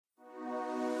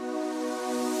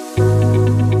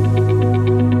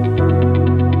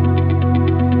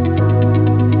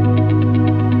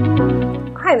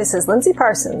this is Lindsay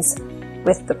Parsons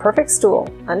with The Perfect Stool,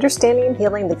 Understanding and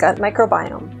Healing the Gut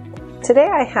Microbiome. Today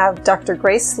I have Dr.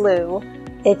 Grace Liu,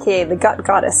 aka the Gut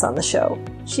Goddess, on the show.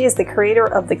 She is the creator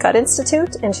of the Gut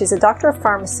Institute, and she's a doctor of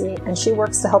pharmacy, and she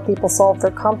works to help people solve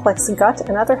their complex gut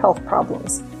and other health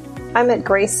problems. I met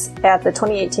Grace at the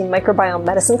 2018 Microbiome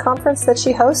Medicine Conference that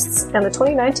she hosts, and the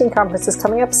 2019 conference is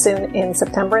coming up soon in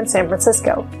September in San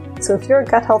Francisco. So if you're a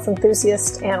gut health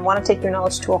enthusiast and want to take your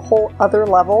knowledge to a whole other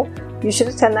level, you should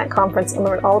attend that conference and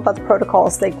learn all about the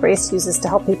protocols that Grace uses to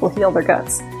help people heal their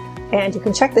guts. And you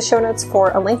can check the show notes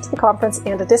for a link to the conference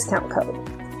and a discount code.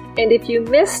 And if you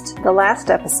missed the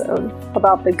last episode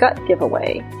about the gut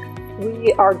giveaway,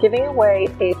 we are giving away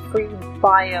a free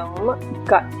biome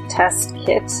gut test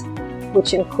kit,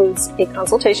 which includes a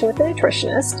consultation with a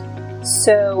nutritionist.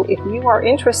 So if you are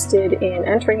interested in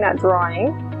entering that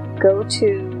drawing, go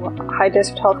to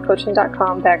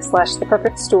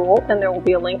highdeserthealthcoaching.com/theperfectstool, and there will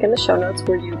be a link in the show notes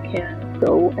where you can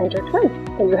go enter to win.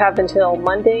 And you have until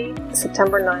Monday,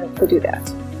 September 9th to do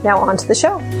that. Now on to the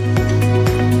show.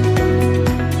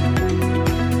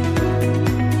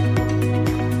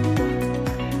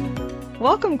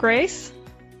 Welcome, Grace.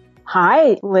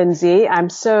 Hi, Lindsay.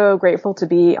 I'm so grateful to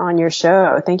be on your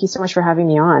show. Thank you so much for having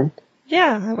me on.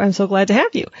 Yeah, I'm so glad to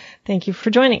have you. Thank you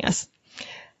for joining us.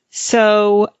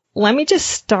 So let me just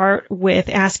start with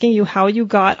asking you how you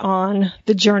got on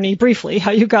the journey, briefly,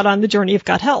 how you got on the journey of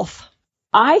gut health.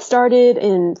 I started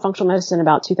in functional medicine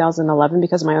about 2011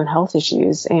 because of my own health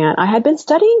issues, and I had been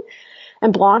studying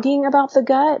and blogging about the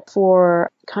gut for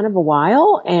kind of a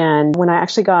while. And when I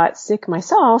actually got sick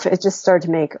myself, it just started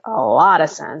to make a lot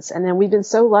of sense. And then we've been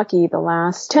so lucky the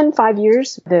last 5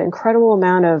 years, the incredible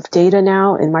amount of data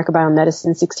now in microbiome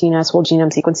medicine, 16S whole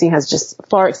genome sequencing has just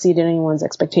far exceeded anyone's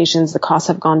expectations. The costs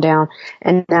have gone down,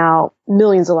 and now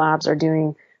millions of labs are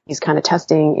doing these kind of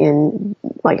testing in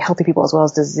like healthy people as well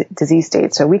as disease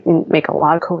states. So we can make a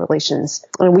lot of correlations,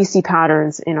 and we see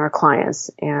patterns in our clients,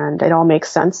 and it all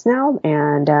makes sense now.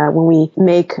 And when we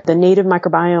make the native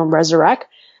microbiome resurrect,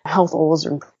 health always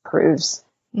improves.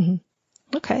 Mm-hmm.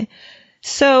 Okay.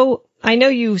 So I know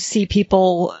you see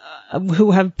people who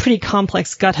have pretty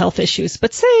complex gut health issues,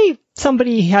 but say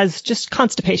somebody has just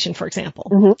constipation, for example,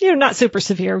 mm-hmm. Not super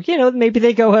severe, maybe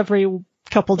they go every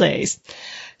couple days.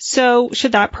 So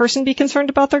should that person be concerned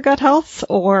about their gut health,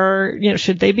 or,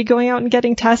 should they be going out and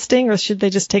getting testing, or should they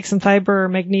just take some fiber or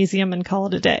magnesium and call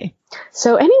it a day?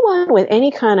 So anyone with any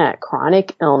kind of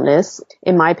chronic illness,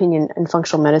 in my opinion, in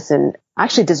functional medicine,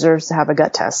 actually deserves to have a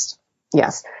gut test.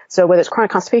 Yes. So whether it's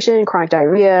chronic constipation, chronic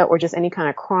diarrhea, or just any kind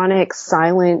of chronic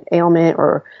silent ailment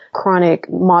or chronic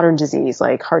modern disease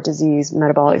like heart disease,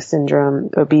 metabolic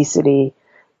syndrome, obesity,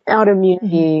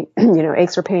 autoimmunity,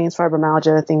 aches or pains,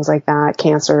 fibromyalgia, things like that,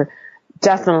 cancer,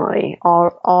 definitely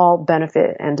all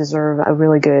benefit and deserve a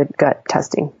really good gut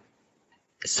testing.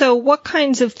 So what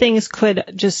kinds of things could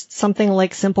just something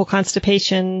like simple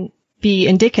constipation be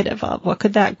indicative of? What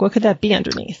could that be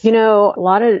underneath? A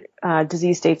lot of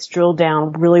disease states drill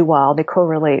down really well. They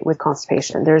correlate with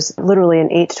constipation. There's literally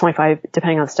an 8 to 25,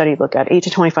 depending on the study you look at, 8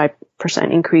 to 25%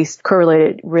 increase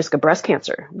correlated risk of breast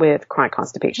cancer with chronic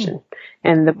constipation.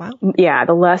 And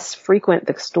the less frequent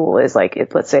the stool is, like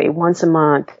let's say once a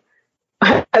month,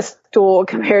 a stool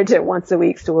compared to once a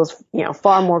week stool is,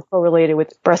 far more correlated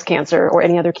with breast cancer or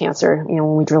any other cancer.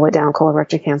 When we drill it down,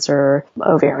 colorectal cancer,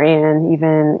 ovarian,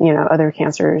 even, other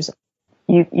cancers,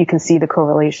 you can see the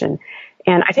correlation.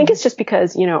 And I think it's just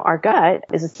because, our gut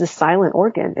is this silent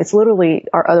organ. It's literally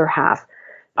our other half.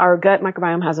 Our gut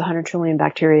microbiome has 100 trillion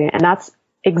bacteria, and that's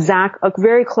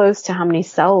very close to how many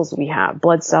cells we have: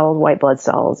 blood cells, white blood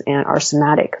cells, and our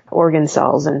somatic organ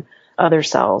cells and other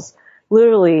cells.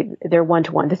 Literally, they're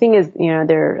 1-to-1. The thing is,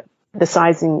 the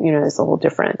sizing, is a little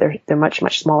different. They're much,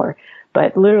 much smaller,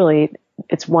 but literally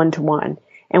it's 1-to-1.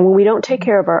 And when we don't take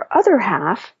care of our other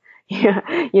half,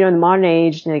 in the modern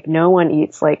age, no one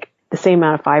eats the same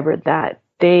amount of fiber that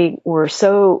they were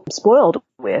so spoiled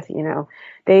with,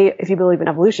 if you believe in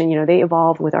evolution, they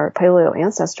evolved with our paleo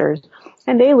ancestors,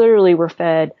 and they literally were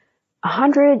fed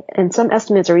 100, and some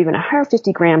estimates are even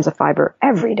 150 grams of fiber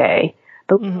every day.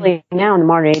 But literally now in the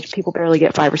modern age, people barely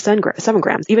get 5 or 7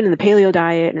 grams. Even in the paleo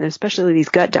diet, and especially these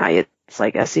gut diets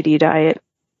like SCD diet,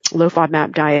 low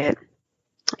FODMAP diet,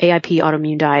 AIP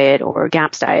autoimmune diet, or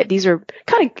GAPS diet. These are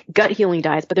kind of gut healing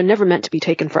diets, but they're never meant to be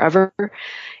taken forever.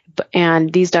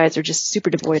 And these diets are just super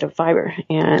devoid of fiber,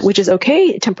 which is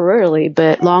okay temporarily,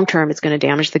 but long term, it's going to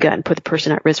damage the gut and put the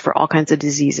person at risk for all kinds of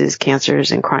diseases,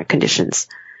 cancers, and chronic conditions.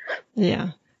 Yeah.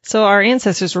 So our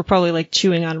ancestors were probably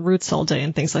chewing on roots all day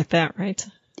and things like that, right?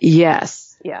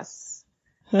 Yes.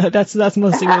 That's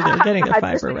mostly where they're getting their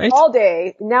fiber, right? All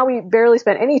day. Now we barely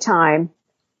spend any time.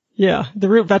 Yeah, the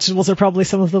root vegetables are probably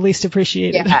some of the least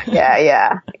appreciated.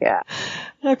 Yeah.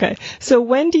 Okay. So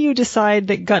when do you decide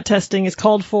that gut testing is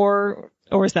called for,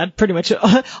 or is that pretty much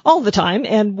all the time?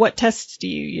 And what tests do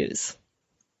you use?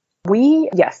 We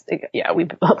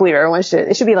believe everyone should.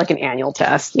 It should be like an annual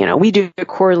test. We do it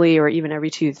quarterly or even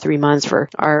every 2-3 months for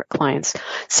our clients.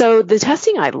 So the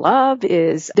testing I love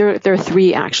is there are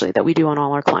 3 actually that we do on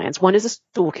all our clients. One is a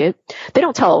stool kit. They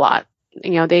don't tell a lot.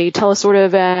 They tell us sort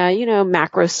of,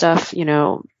 macro stuff,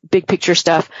 big picture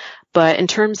stuff. But in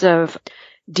terms of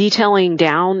detailing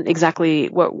down exactly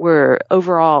what we're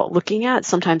overall looking at,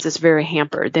 sometimes it's very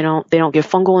hampered. They don't give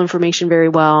fungal information very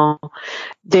well.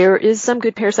 There is some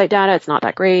good parasite data. It's not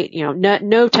that great.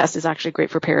 No test is actually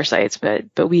great for parasites,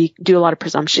 but we do a lot of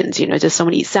presumptions. Does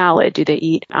someone eat salad? Do they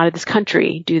eat out of this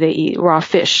country? Do they eat raw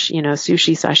fish?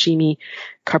 Sushi, sashimi,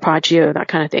 carpaccio, that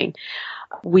kind of thing.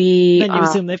 Then you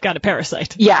assume they've got a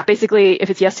parasite. Yeah, basically, if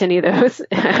it's yes to any of those,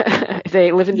 if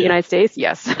they live in the United States,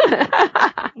 yes.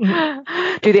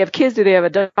 Do they have kids? Do they have a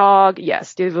dog?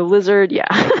 Yes. Do they have a lizard?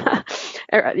 Yeah.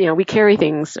 We carry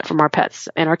things from our pets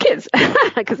and our kids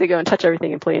because they go and touch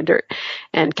everything and play in dirt.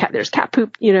 And there's cat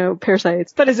poop,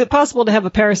 parasites. But is it possible to have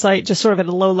a parasite just sort of at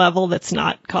a low level that's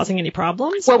not causing any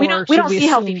problems? Well, we don't see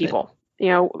healthy people.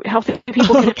 Healthy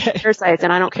people can have parasites,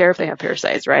 and I don't care if they have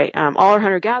parasites, right? All our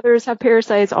hunter-gatherers have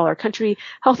parasites. All our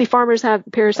healthy farmers have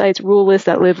parasites, ruralists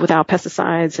that live without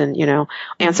pesticides and,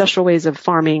 ancestral ways of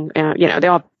farming. They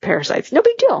all have parasites. No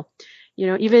big deal.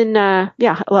 Even, a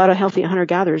lot of healthy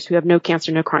hunter-gatherers who have no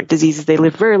cancer, no chronic diseases. They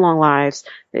live very long lives.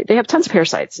 They have tons of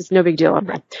parasites. It's no big deal.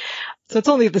 Right. So it's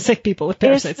only the sick people with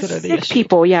parasites that are the issue. Sick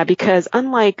people, yeah, because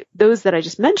unlike those that I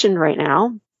just mentioned right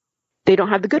now, they don't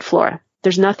have the good flora.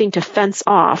 There's nothing to fence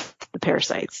off the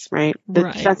parasites, right? The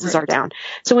defenses are down.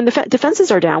 So when the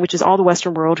defenses are down, which is all the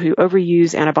Western world who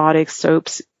overuse antibiotics,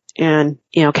 soaps, and,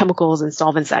 chemicals and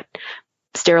solvents that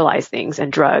sterilize things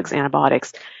and drugs,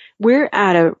 antibiotics, we're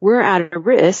at a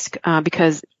risk,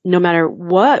 because no matter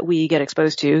what we get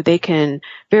exposed to, they can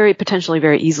potentially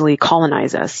very easily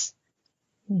colonize us.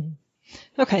 Mm-hmm.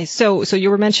 Okay, so you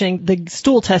were mentioning the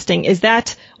stool testing. Is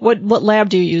that what lab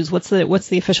do you use? What's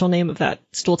the official name of that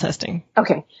stool testing?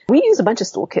 Okay, we use a bunch of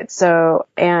stool kits.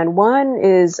 And one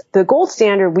is the gold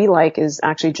standard we like is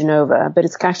actually Genova, but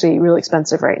it's actually really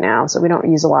expensive right now, so we don't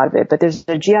use a lot of it. But there's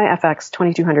the GIFX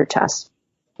 2200 test,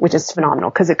 which is phenomenal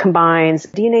because it combines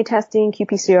DNA testing,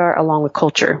 qPCR, along with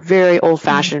culture. Very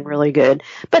old-fashioned, really good.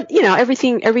 But,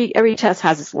 every test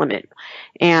has its limit.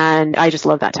 And I just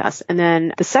love that test. And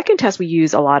then the second test we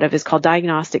use a lot of is called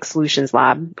Diagnostic Solutions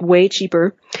Lab. Way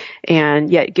cheaper. And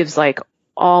yet it gives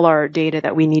all our data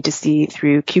that we need to see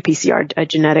through qPCR, a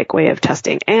genetic way of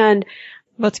testing. And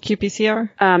what's qPCR?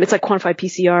 It's like quantified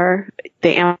PCR.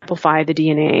 They amplify the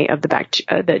DNA of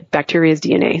the bacteria's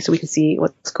DNA so we can see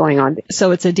what's going on.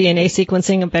 So it's a DNA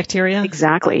sequencing of bacteria?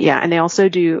 Exactly, yeah. And they also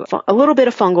do a little bit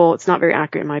of fungal. It's not very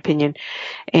accurate in my opinion.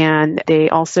 And they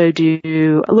also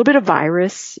do a little bit of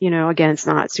virus. Again, it's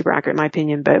not super accurate in my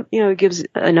opinion, but, it gives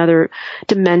another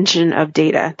dimension of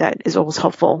data that is always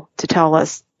helpful to tell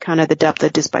us kind of the depth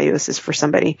of dysbiosis for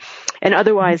somebody. And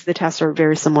otherwise, the tests are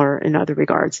very similar in other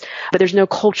regards. But there's no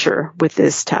culture with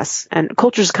this test. And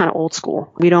culture is kind of old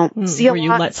school. We don't see a lot. Where you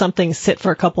let something sit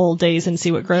for a couple of days and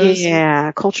see what grows?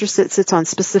 Yeah. Culture sits on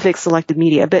specific selected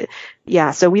media. But yeah,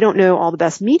 so we don't know all the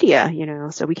best media,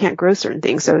 so we can't grow certain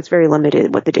things. So it's very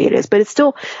limited what the data is. But it's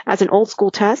still, as an old school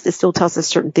test, it still tells us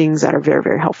certain things that are very,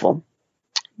 very helpful.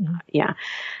 Mm-hmm. Yeah.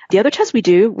 The other test we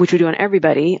do, which we do on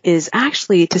everybody, is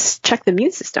actually to check the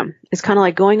immune system. It's kind of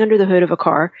like going under the hood of a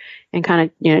car and kind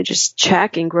of, just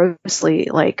checking grossly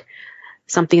like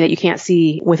something that you can't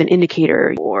see with an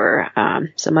indicator or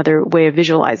some other way of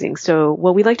visualizing. So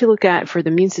what we like to look at for the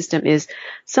immune system is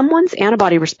someone's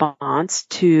antibody response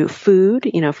to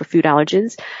food, for food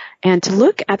allergens, and to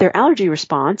look at their allergy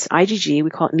response, IgG, we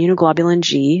call it immunoglobulin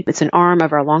G. It's an arm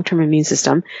of our long-term immune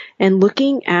system, and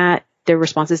looking at their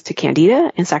responses to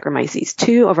Candida and Saccharomyces,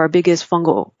 2 of our biggest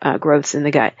fungal growths in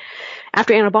the gut.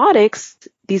 After antibiotics,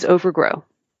 these overgrow.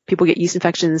 People get yeast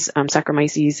infections,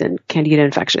 Saccharomyces and Candida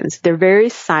infections. They're very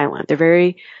silent. They're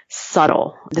very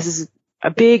subtle. This is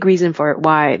a big reason for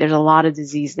why there's a lot of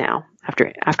disease now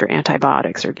after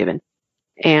antibiotics are given.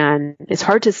 And it's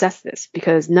hard to assess this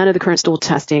because none of the current stool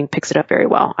testing picks it up very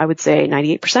well. I would say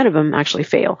 98% of them actually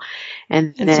fail.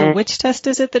 And so which test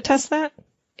is it that tests that?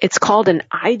 It's called an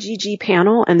IgG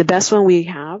panel, and the best one we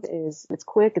have is it's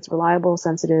quick, it's reliable,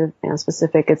 sensitive, and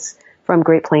specific. It's from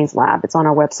Great Plains Lab. It's on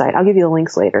our website. I'll give you the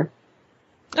links later.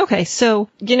 Okay, so,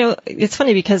 it's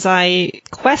funny because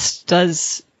Quest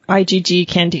does IgG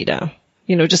Candida?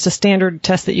 Just a standard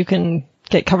test that you can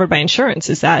get covered by insurance.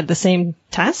 Is that the same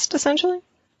test, essentially?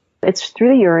 It's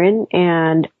through the urine,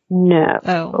 and no.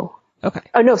 Oh, okay.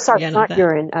 Oh, no, sorry, Yeah, it's not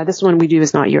urine. This one we do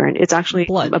is not urine. It's actually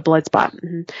blood. A blood spot.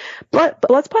 Mm-hmm.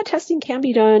 Blood spot testing can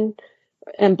be done,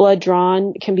 and blood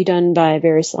drawn can be done by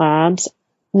various labs.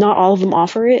 Not all of them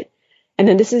offer it. And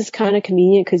then this is kind of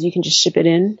convenient because you can just ship it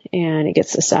in and it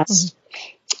gets assessed. Mm-hmm.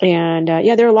 And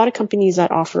there are a lot of companies that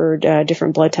offer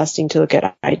different blood testing to look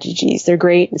at IgGs. They're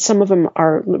great. Some of them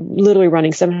are literally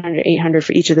running 700, 800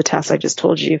 for each of the tests I just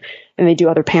told you. And they do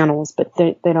other panels, but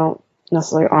they don't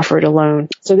necessarily offer it alone.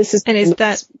 So this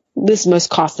is most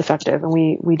cost effective, and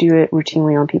we do it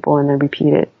routinely on people and then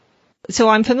repeat it. So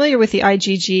I'm familiar with the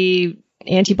IgG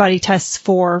antibody tests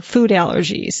for food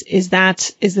allergies. Is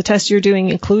the test you're doing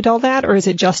include all that, or is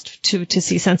it just to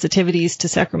see sensitivities to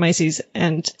Saccharomyces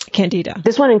and Candida?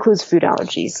 This one includes food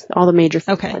allergies, all the major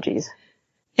food allergies.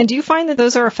 And do you find that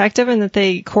those are effective and that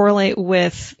they correlate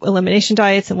with elimination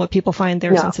diets and what people find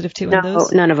they're sensitive to in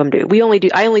those? No, none of them do.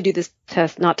 I only do this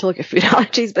test not to look at food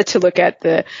allergies, but to look at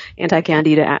the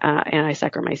anti-Candida,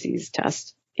 anti-Saccharomyces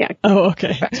test. Yeah. Oh,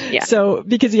 okay. Yeah. So,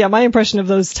 because my impression of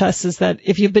those tests is that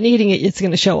if you've been eating it, it's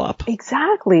going to show up.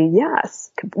 Exactly.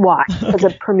 Yes. Why? Because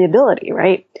of permeability,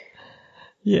 right?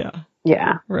 Yeah.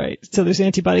 Yeah. Right. So there's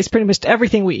antibodies pretty much to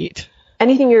everything we eat.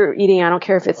 Anything you're eating, I don't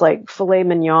care if it's like filet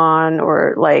mignon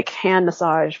or like hand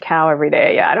massage cow every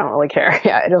day. Yeah, I don't really care.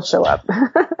 Yeah, it'll show up.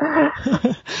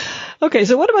 Okay,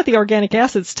 so what about the organic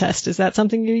acids test? Is that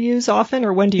something you use often,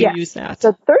 or when do you use that?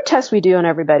 So third test we do on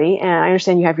everybody, and I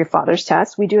understand you have your father's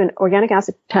test. We do an organic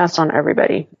acid test on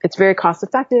everybody. It's very cost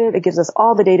effective. It gives us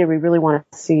all the data we really want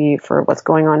to see for what's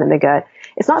going on in the gut.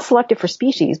 It's not selective for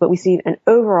species, but we see an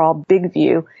overall big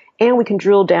view. And we can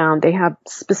drill down. They have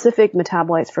specific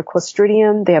metabolites for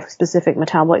Clostridium. They have specific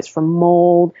metabolites for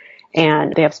mold.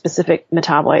 And they have specific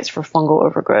metabolites for fungal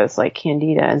overgrowths like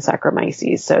Candida and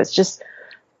Saccharomyces. So it's just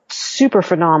super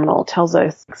phenomenal. It tells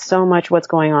us so much what's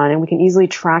going on. And we can easily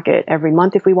track it every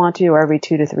month if we want to, or every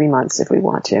 2 to 3 months if we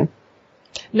want to.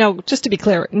 Now, just to be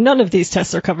clear, none of these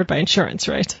tests are covered by insurance,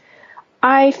 right?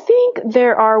 I think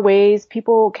there are ways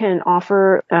people can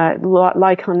offer, a lot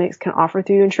of clinics can offer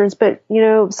through insurance, but,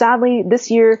 sadly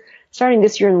starting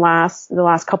this year and the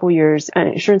last couple of years,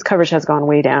 insurance coverage has gone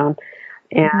way down.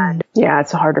 And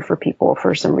it's harder for people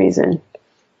for some reason.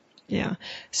 Yeah.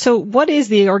 So what is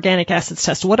the organic acids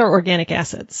test? What are organic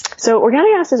acids? So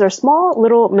organic acids are small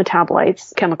little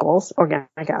metabolites, chemicals, organic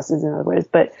acids in other words,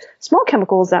 but small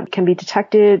chemicals that can be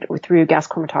detected through gas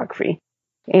chromatography.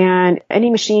 And any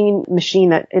machine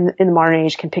that in the modern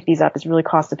age can pick these up is really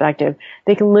cost effective.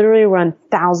 They can literally run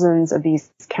thousands of these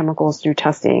chemicals through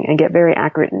testing and get very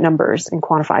accurate numbers and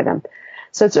quantify them.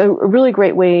 So it's a really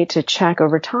great way to check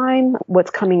over time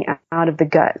what's coming out of the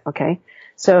gut. Okay.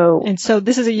 So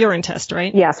this is a urine test,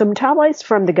 right? Yeah. So metabolites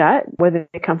from the gut, whether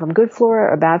they come from good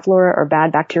flora or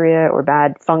bad bacteria or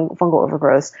bad fungal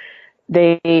overgrowths,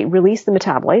 they release the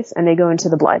metabolites and they go into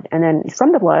the blood. And then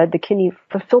from the blood, the kidney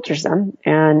filters them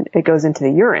and it goes into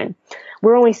the urine.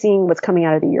 We're only seeing what's coming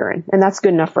out of the urine, and that's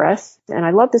good enough for us. And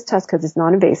I love this test because it's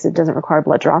non-invasive, doesn't require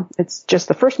blood draw. It's just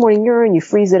the first morning urine, you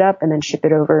freeze it up and then ship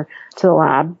it over to the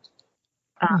lab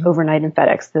overnight in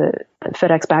FedEx. The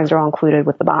FedEx bags are all included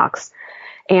with the box.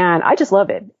 And I just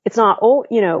love it. It's not,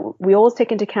 we always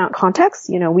take into account context.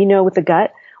 We know with the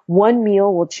gut, one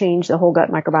meal will change the whole gut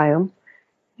microbiome.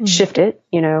 Shift it.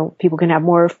 People can have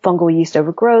more fungal yeast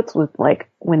overgrowth with like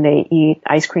when they eat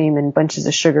ice cream and bunches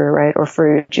of sugar, right? Or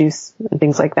fruit juice and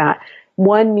things like that.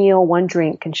 One meal, one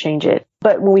drink can change it.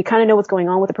 But when we kind of know what's going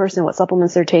on with the person, what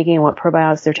supplements they're taking, what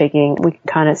probiotics they're taking, we can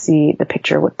kind of see the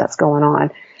picture of what that's going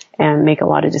on and make a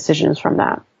lot of decisions from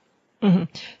that. Mm-hmm.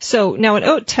 So now an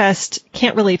oat test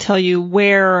can't really tell you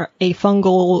where a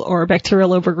fungal or a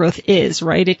bacterial overgrowth is,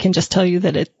 right? It can just tell you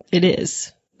that it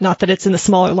is. Not that it's in the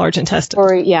small or large intestine.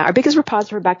 Our biggest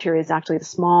repository of bacteria is actually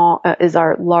some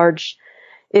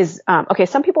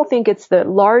people think it's the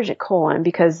large colon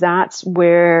because that's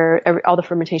where all the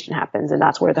fermentation happens and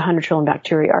that's where the 100 trillion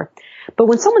bacteria are. But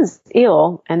when someone's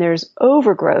ill and there's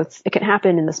overgrowth, it can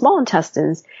happen in the small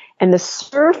intestines, and the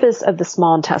surface of the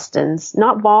small intestines,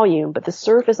 not volume, but the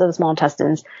surface of the small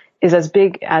intestines is as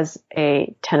big as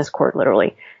a tennis court,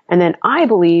 literally. And then I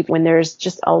believe when there's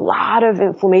just a lot of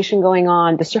inflammation going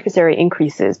on, the surface area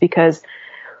increases because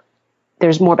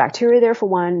there's more bacteria there for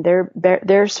one.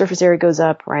 Their surface area goes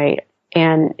up, right?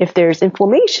 And if there's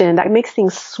inflammation, that makes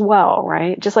things swell,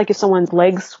 right? Just like if someone's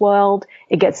legs swelled,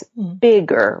 it gets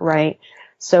bigger, right?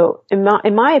 So in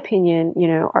my opinion,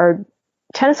 our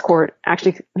tennis court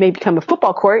actually may become a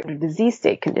football court under disease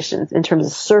state conditions in terms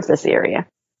of surface area.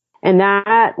 And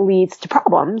that leads to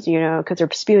problems, because they're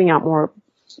spewing out more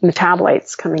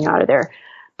metabolites coming out of there.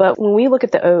 But when we look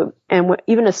at the oat and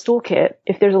even a stool kit,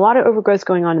 if there's a lot of overgrowth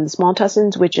going on in the small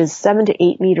intestines, which is 7 to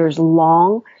 8 meters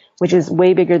long, which is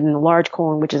way bigger than the large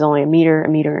colon, which is only a meter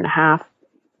and a half,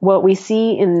 what we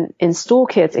see in stool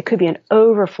kits, it could be an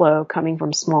overflow coming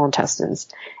from small intestines.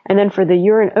 And then for the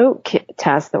urine oat kit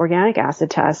test, the organic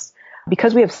acid test,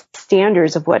 because we have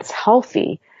standards of what's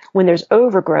healthy, when there's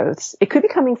overgrowths, it could be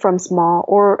coming from small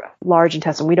or large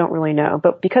intestine. We don't really know.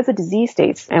 But because of disease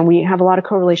states, and we have a lot of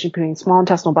correlation between small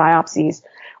intestinal biopsies,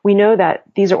 we know that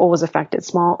these are always affected.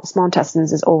 Small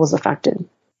intestines is always affected.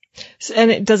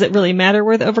 And does it really matter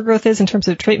where the overgrowth is in terms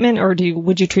of treatment, or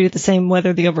would you treat it the same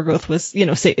whether the overgrowth was,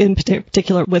 say in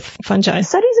particular with fungi?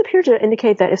 Studies appear to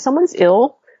indicate that if someone's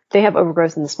ill, they have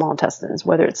overgrowth in the small intestines,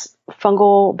 whether it's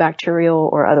fungal, bacterial,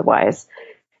 or otherwise.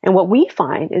 And what we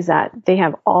find is that they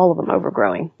have all of them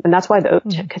overgrowing. And that's why the oat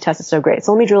test is so great.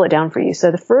 So let me drill it down for you. So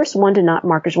the first 1 to 9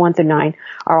 markers, 1 through 9,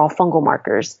 are all fungal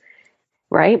markers,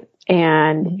 right?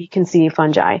 And you can see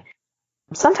fungi.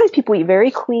 Sometimes people eat very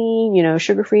clean,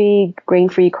 sugar-free,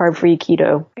 grain-free, carb-free,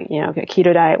 keto,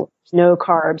 keto diet, no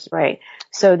carbs, right?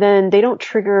 So then they don't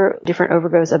trigger different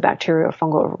overgrowths of bacterial or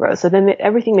fungal overgrowth. So then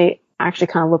everything may actually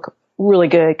kind of look really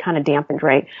good, kind of dampened,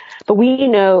 right? But we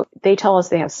know they tell us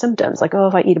they have symptoms like,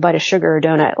 if I eat a bite of sugar or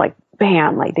donut, like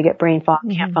bam, like they get brain fog,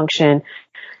 can't function.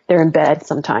 They're in bed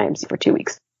sometimes for 2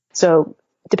 weeks. So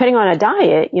depending on a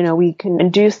diet, we can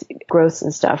induce growths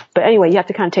and stuff. But anyway, you have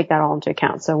to kind of take that all into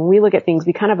account. So when we look at things,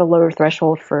 we kind of have a lower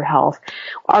threshold for health.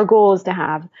 Our goal is to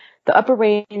have the upper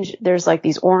range. There's like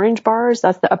these orange bars.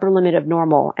 That's the upper limit of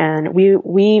normal. And we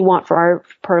want for our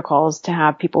protocols to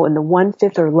have people in the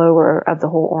 1/5 or lower of the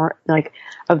whole,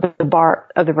 of the bar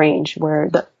of the range, where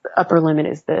the upper limit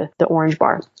is the orange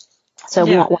bar. So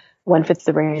we want 1/5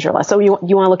 the range or less. So you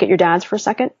want to look at your dad's for a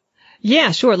second?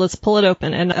 Yeah, sure. Let's pull it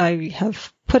open. And I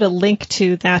have put a link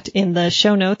to that in the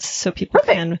show notes so people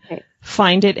can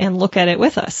find it and look at it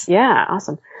with us. Yeah,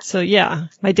 awesome. So yeah,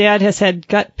 my dad has had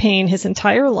gut pain his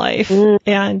entire life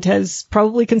and has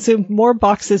probably consumed more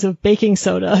boxes of baking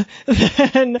soda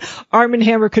than Arm &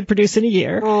 Hammer could produce in a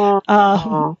year.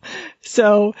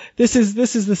 So this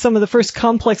is some of the first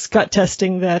complex gut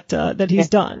testing that he's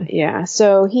done. Yeah.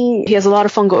 So he has a lot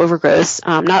of fungal overgrowths.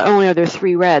 Not only are there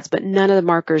 3 reds, but none of the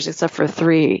markers except for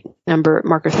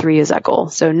marker 3 is at goal.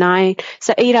 So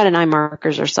 8 out of 9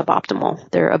 markers are suboptimal.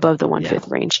 They're above the 1/5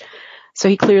 range. So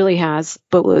he clearly has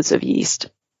boatloads of yeast.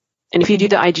 And if you do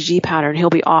the IgG pattern, he'll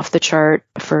be off the chart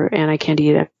for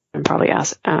anti-candida and probably the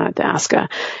ASCA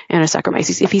and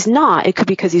Saccharomyces. If he's not, it could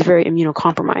be because he's very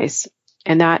immunocompromised.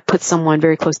 And that puts someone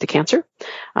very close to cancer,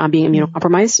 being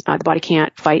immunocompromised. The body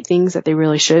can't fight things that they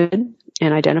really should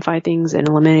and identify things and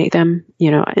eliminate them,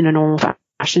 in a normal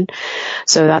fashion.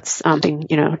 So that's something,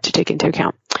 to take into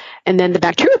account. And then the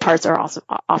bacterial parts are also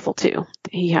awful too.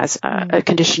 He has a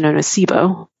condition known as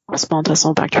SIBO, small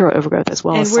intestinal bacterial overgrowth, as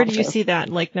well. And where do you see that?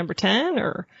 Like number 10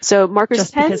 or? So markers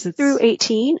 10 through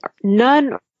 18,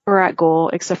 none are at goal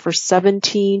except for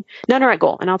 17. None are at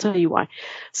goal. And I'll tell you why.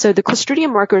 So the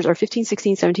Clostridium markers are 15,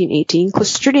 16, 17, 18.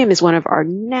 Clostridium is one of our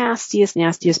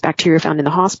nastiest bacteria found in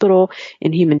the hospital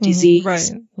in human disease.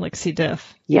 Right. Like C.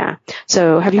 diff. Yeah.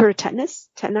 So have you heard of tetanus?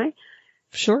 Tetani?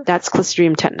 Sure. That's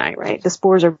Clostridium tetani, right? The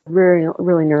spores are really,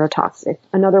 really neurotoxic.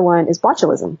 Another one is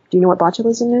botulism. Do you know what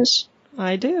botulism is?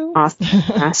 I do.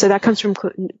 Awesome. So that comes from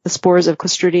the spores of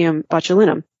Clostridium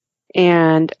botulinum.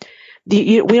 And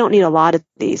we don't need a lot of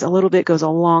these. A little bit goes a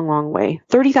long, long way.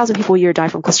 30,000 people a year die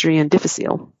from Clostridium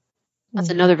difficile. That's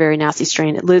another very nasty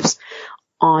strain. It lives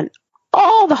on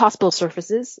all the hospital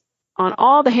surfaces, on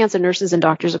all the hands of nurses and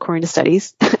doctors, according to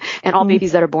studies, and all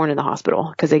babies that are born in the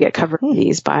hospital, because they get covered with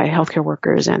these by healthcare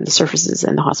workers and the surfaces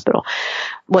in the hospital.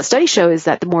 What studies show is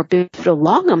that the more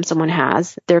bifidobacterium someone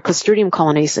has, their Clostridium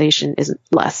colonization is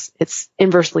less. It's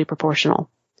inversely proportional.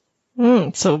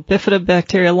 So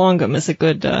Bifidobacterium longum is a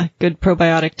good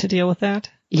probiotic to deal with that?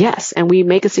 Yes, and we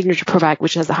make a signature probiotic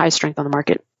which has the highest strength on the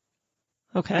market.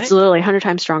 Okay. It's literally 100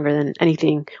 times stronger than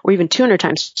anything, or even 200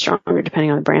 times stronger,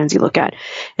 depending on the brands you look at.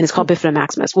 And it's called Bifida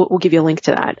Maximus. We'll give you a link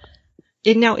to that.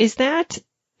 Now, is that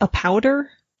a powder?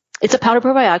 It's a powder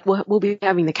probiotic. We'll be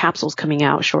having the capsules coming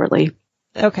out shortly.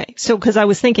 Okay. So, because I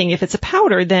was thinking if it's a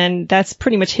powder, then that's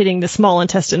pretty much hitting the small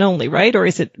intestine only, right? Or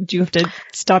do you have to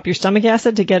stop your stomach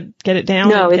acid to get it down?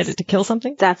 No, and get it to kill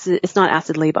something? It's not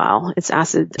acid labile. It's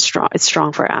acid strong. It's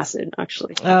strong for acid,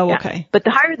 actually. Oh, yeah. Okay. But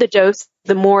the higher the dose,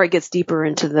 the more it gets deeper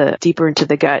into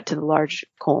the gut, to the large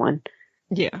colon.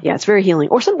 Yeah. Yeah, it's very healing.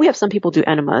 Or we have some people do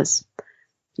enemas.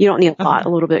 You don't need a lot. A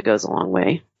little bit goes a long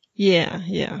way.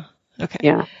 Yeah. Okay.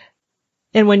 Yeah.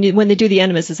 And when they do the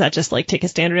enemas, is that just like take a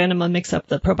standard enema, mix up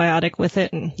the probiotic with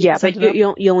it? And yeah, but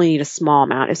you only need a small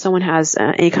amount. If someone has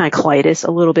any kind of colitis,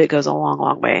 a little bit goes a long,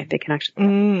 long way. They can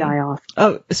actually die off.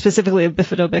 Oh, specifically a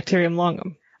Bifidobacterium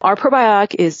longum. Our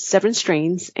probiotic is 7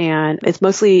 strains, and it's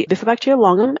mostly Bifidobacterium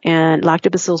longum and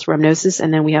Lactobacillus rhamnosus,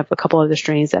 and then we have a couple other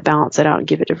strains that balance it out and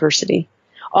give it diversity.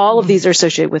 All of these are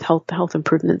associated with health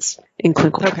improvements in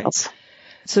clinical trials.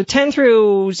 So 10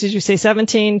 through, did you say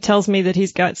 17, tells me that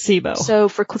he's got SIBO. So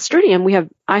for Clostridium,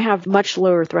 I have much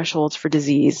lower thresholds for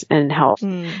disease and health.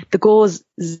 The goal is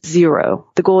 0.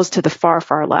 The goal is to the far,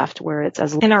 far left, where it's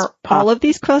as low and as are possible. all of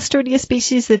these Clostridia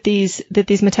species that these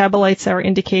metabolites are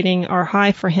indicating are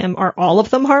high for him, are all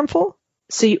of them harmful?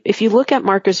 So if you look at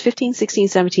markers 15, 16,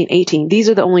 17, 18, these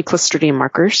are the only Clostridium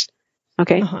markers.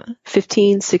 Okay.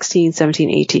 15, 16, 17,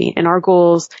 18. And our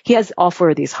goals, he has all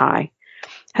 4 of these high.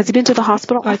 Has he been to the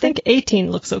hospital? I think 18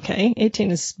 looks okay.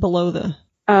 18 is below the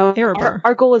error bar.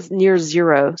 Our goal is near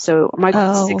 0. So my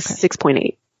goal is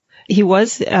 6.8. He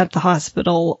was at the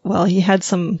hospital. Well, he had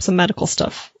some medical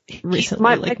stuff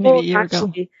recently, maybe a year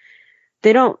ago.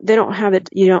 They don't have it,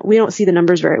 we don't see the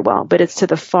numbers very well, but it's to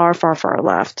the far, far, far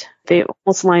left. They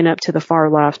almost line up to the far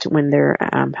left when they're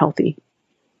healthy.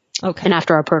 Okay. And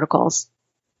after our protocols.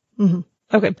 Mm-hmm.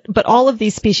 Okay. But all of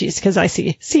these species, because I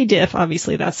see C. diff,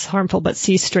 obviously that's harmful, but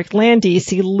C. strictlandi,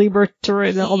 C.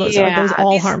 liberatory, all those, are those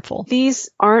all harmful? These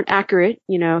aren't accurate.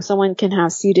 Someone can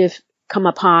have C. diff come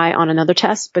up high on another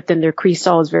test, but then their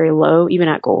cresol is very low, even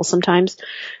at goal sometimes.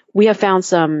 We have found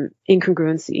some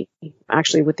incongruency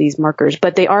actually with these markers,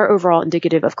 but they are overall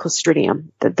indicative of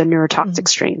Clostridium, the neurotoxic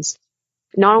strains.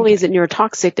 Not only is it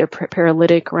neurotoxic, they're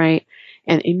paralytic, right?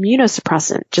 And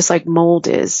immunosuppressant, just like mold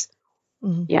is.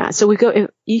 Yeah. So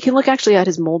you can look actually at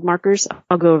his mold markers.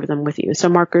 I'll go over them with you. So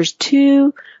markers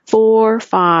 2, 4,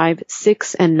 5,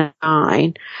 6, and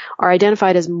 9 are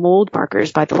identified as mold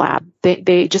markers by the lab.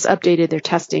 They just updated their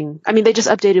testing. They just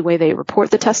updated the way they report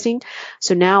the testing.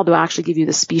 So now they'll actually give you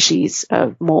the species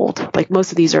of mold. Like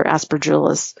most of these are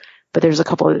Aspergillus, but there's a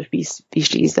couple other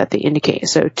species that they indicate.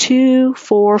 So 2,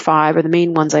 4, 5 are the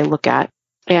main ones I look at.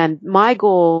 And my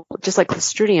goal, just like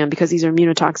Clostridium, because these are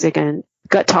immunotoxic and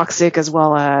gut toxic as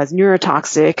well as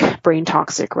neurotoxic, brain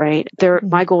toxic, right?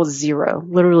 My goal is 0,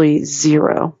 literally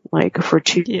 0, like for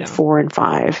 2, 4, and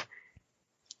 5.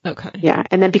 Okay. Yeah.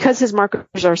 And then because his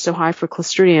markers are so high for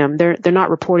Clostridium, they're not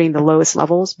reporting the lowest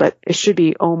levels, but it should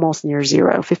be almost near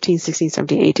 0. 15, 16,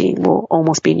 17, 18 will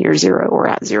almost be near 0 or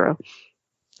at 0.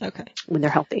 Okay. When they're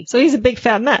healthy. So he's a big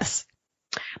fat mess.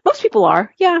 Most people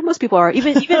are. Yeah, most people are.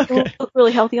 Even if they look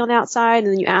really healthy on the outside, and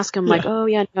then you ask them like, oh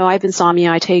yeah, no, I have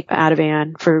insomnia. I take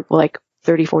Ativan for like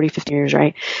 30, 40, 50 years,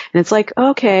 right? And it's like,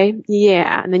 okay,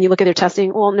 yeah. And then you look at their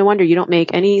testing. Well, no wonder you don't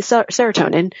make any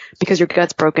serotonin because your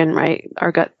gut's broken, right?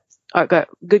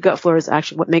 Good gut flora is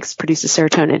actually what produces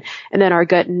serotonin. And then our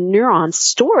gut neurons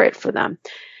store it for them.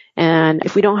 And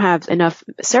if we don't have enough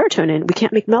serotonin, we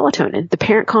can't make melatonin. The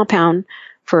parent compound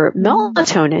for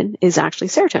melatonin is actually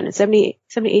serotonin.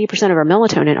 70-80% of our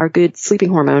melatonin, our good sleeping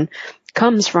hormone,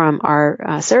 comes from our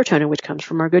serotonin, which comes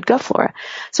from our good gut flora.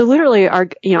 So literally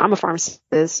I'm a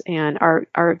pharmacist, and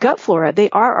our gut flora, they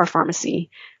are our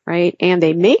pharmacy, right? And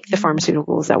they make the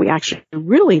pharmaceuticals that we actually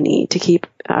really need to keep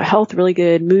health really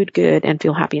good, mood good, and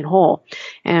feel happy and whole.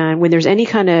 And when there's any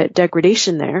kind of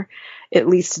degradation there, it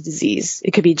leads to disease.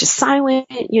 It could be just silent,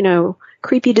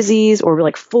 creepy disease, or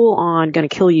like full on going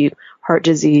to kill you, heart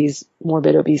disease,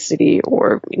 morbid obesity,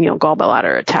 or,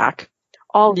 gallbladder attack.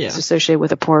 All of this associated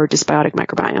with a poor dysbiotic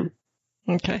microbiome.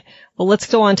 Okay. Well, let's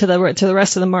go on to the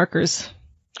rest of the markers.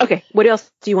 Okay. What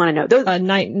else do you want to know? Those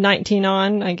 19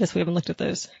 on. I guess we haven't looked at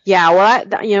those. Yeah.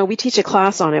 Well, we teach a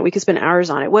class on it. We could spend hours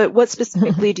on it. What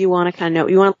specifically do you want to kind of know?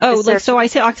 You want to? So I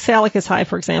say oxalic is high,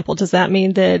 for example. Does that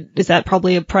mean is that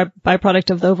probably a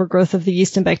byproduct of the overgrowth of the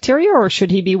yeast and bacteria, or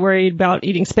should he be worried about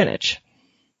eating spinach?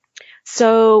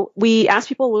 So we ask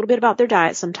people a little bit about their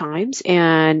diet sometimes.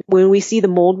 And when we see the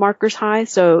mold markers high,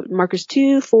 so markers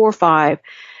 2, 4, 5,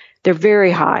 they're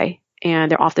very high and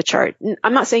they're off the chart.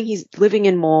 I'm not saying he's living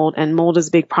in mold and mold is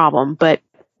a big problem, but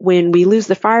when we lose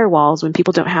the firewalls, when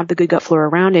people don't have the good gut flora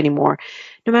around anymore,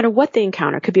 no matter what they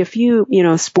encounter, it could be a few,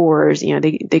 spores,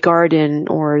 they garden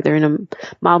or they're in a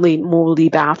mildly moldy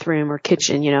bathroom or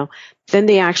kitchen, then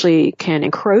they actually can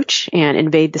encroach and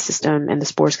invade the system and the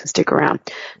spores can stick around.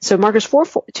 So markers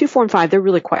 2, 4, and 5, they're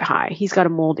really quite high. He's got a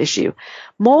mold issue.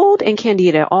 Mold and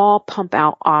candida all pump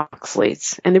out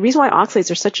oxalates. And the reason why oxalates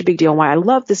are such a big deal and why I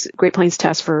love this Great Plains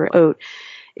test for oat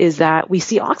is that we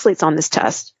see oxalates on this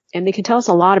test and they can tell us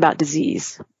a lot about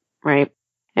disease, right?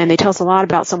 And they tell us a lot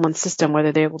about someone's system,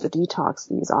 whether they're able to detox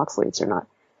these oxalates or not.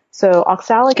 So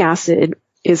oxalic acid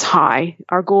is high.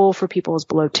 Our goal for people is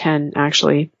below 10,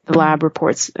 actually. The lab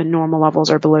reports normal levels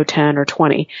are below 10 or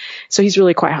 20. So he's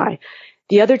really quite high.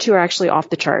 The other two are actually off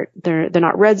the chart. They're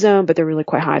not red zone, but they're really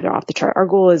quite high. They're off the chart. Our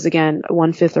goal is, again,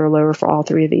 1/5 or lower for all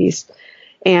three of these.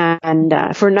 And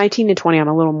for 19 and 20, I'm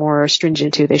a little more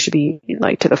stringent too. They should be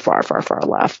like to the far, far, far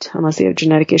left unless they have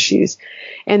genetic issues.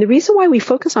 And the reason why we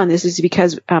focus on this is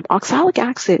because oxalic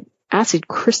acid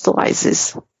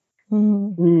crystallizes.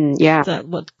 Yeah. Is that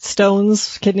what,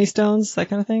 stones, kidney stones, that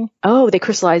kind of thing? Oh, they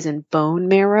crystallize in bone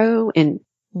marrow, in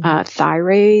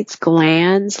thyroids,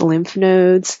 glands, lymph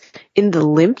nodes, in the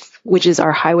lymph, which is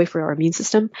our highway for our immune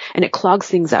system, and it clogs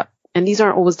things up. And these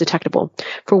aren't always detectable.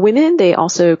 For women, they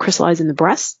also crystallize in the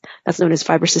breast. That's known as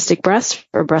fibrocystic breast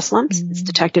or breast lumps. It's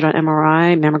detected on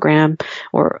MRI, mammogram,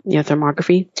 or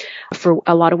thermography. For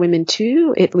a lot of women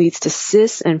too, it leads to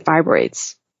cysts and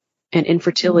fibroids and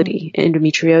infertility,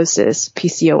 endometriosis,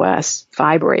 PCOS,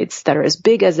 fibroids that are as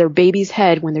big as their baby's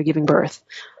head when they're giving birth.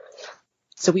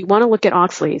 So we want to look at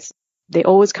oxalates. They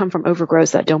always come from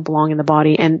overgrowths that don't belong in the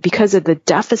body. And because of the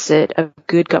deficit of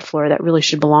good gut flora that really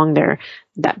should belong there,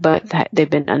 but they've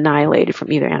been annihilated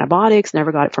from either antibiotics,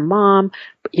 never got it from mom,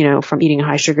 from eating a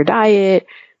high sugar diet,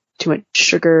 too much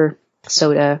sugar,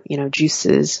 soda,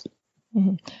 juices.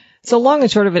 So long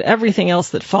and short of it, everything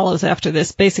else that follows after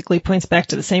this basically points back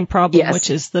to the same problem, which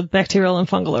is the bacterial and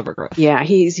fungal overgrowth. Yeah,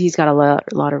 he's got a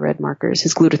lot of red markers.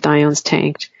 His glutathione's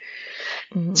tanked.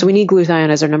 So we need glutathione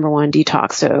as our number one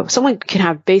detox. So someone can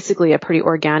have basically a pretty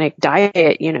organic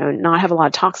diet, not have a lot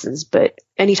of toxins, but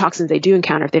any toxins they do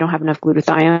encounter, if they don't have enough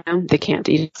glutathione, they can't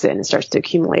detox it and it starts to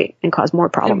accumulate and cause more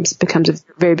problems. It becomes a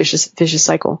very vicious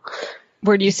cycle.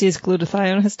 Where do you see his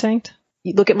glutathione has tanked?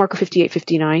 You look at marker 58,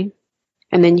 59.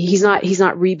 And then he's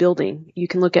not rebuilding. You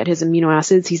can look at his amino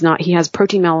acids. He has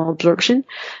protein malabsorption.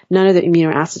 None of the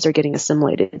amino acids are getting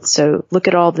assimilated. So look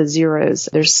at all the zeros.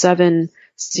 There's 7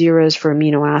 zeros for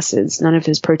amino acids. None of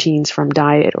his proteins from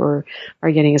diet are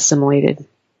getting assimilated.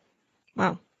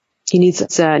 Wow. He needs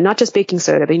not just baking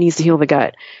soda, but he needs to heal the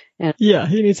gut. And,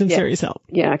 he needs some serious help.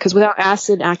 Yeah, because without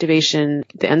acid activation,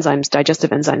 the enzymes, digestive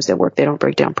enzymes that work, they don't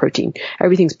break down protein.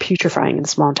 Everything's putrefying in the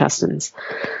small intestines.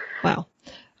 Wow.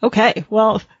 Okay.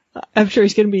 Well, I'm sure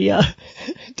he's going to be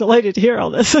delighted to hear all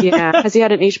this. Yeah. Has he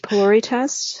had an H. pylori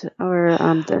test or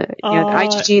the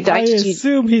IgG? I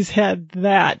assume he's had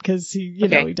that because he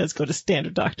does go to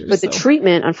standard doctors. But the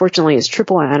treatment, unfortunately, is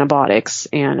triple antibiotics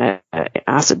and an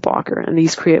acid blocker, and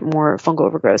these create more fungal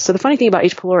overgrowth. So the funny thing about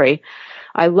H. pylori,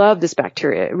 I love this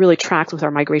bacteria. It really tracks with our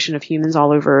migration of humans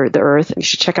all over the earth. You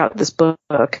should check out this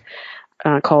book.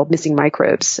 Called Missing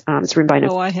Microbes. It's written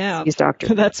by I have.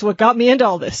 Doctor. That's what got me into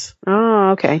all this.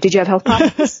 Oh, okay. Did you have health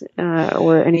problems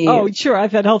or any? Oh, sure.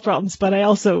 I've had health problems, but I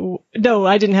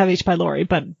didn't have H. pylori,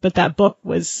 but that book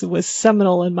was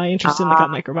seminal in my interest in the gut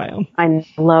microbiome. I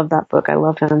love that book. I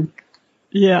love him.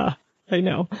 Yeah, I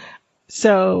know.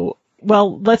 So,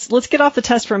 well, let's get off the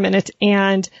test for a minute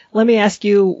and let me ask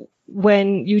you,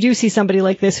 when you do see somebody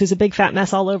like this who's a big fat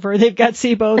mess all over, they've got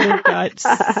SIBO, they've got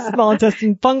small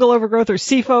intestine fungal overgrowth or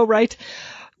SIFO, right?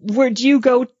 Where do you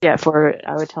go? Yeah,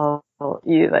 I would tell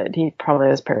you that he probably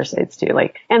has parasites too,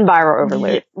 and viral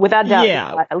overload. Without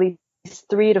doubt, at least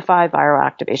 3 to 5 viral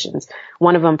activations.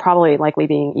 One of them probably likely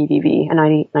being EBV,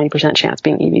 a 90% chance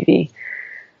being EBV.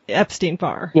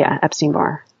 Epstein-Barr. Yeah,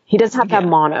 Epstein-Barr. He doesn't have to have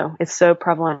mono. It's so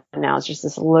prevalent now. It's just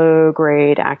this low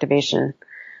grade activation.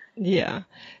 Yeah.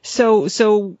 So,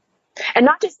 and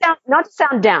not to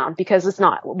sound down, because it's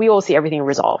not, we all see everything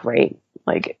resolve, right?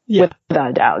 Without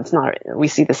a doubt, it's not, we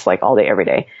see this all day, every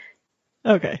day.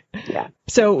 Okay. Yeah.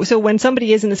 So when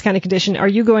somebody is in this kind of condition, are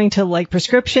you going to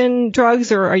prescription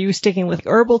drugs, or are you sticking with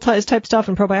herbal type stuff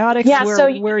and probiotics? Yeah.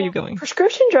 Where are you going?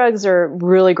 Prescription drugs are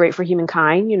really great for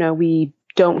humankind. We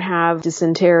don't have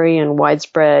dysentery and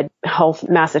widespread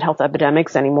massive health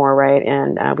epidemics anymore, right?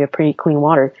 And we have pretty clean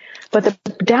water. But the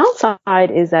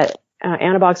downside is that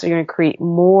antibiotics are going to create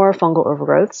more fungal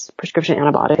overgrowths, prescription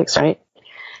antibiotics, right?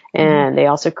 And they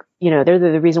also, they're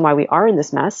the reason why we are in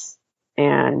this mess,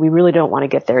 and we really don't want to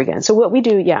get there again. So what we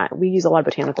do, we use a lot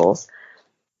of botanicals.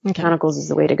 Okay. Botanicals is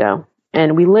the way to go.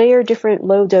 And we layer different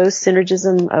low dose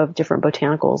synergism of different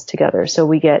botanicals together. So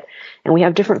we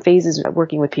have different phases of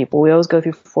working with people. We always go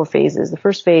through 4 phases. The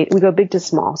first phase, we go big to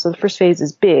small. So the first phase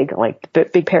is big,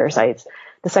 big parasites.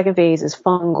 The second phase is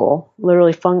fungal.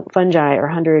 Literally fungi are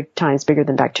 100 times bigger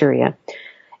than bacteria.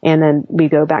 And then we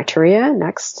go bacteria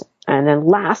next. And then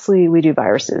lastly, we do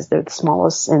viruses. They're the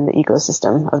smallest in the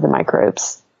ecosystem of the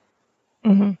microbes.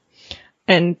 Mm-hmm.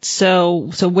 And so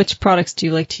which products do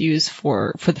you like to use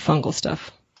for the fungal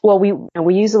stuff? Well,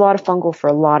 we use a lot of fungal for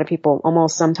a lot of people,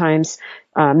 almost sometimes,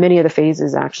 many of the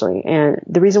phases actually. And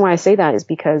the reason why I say that is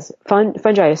because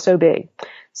fungi is so big.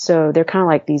 So they're kind of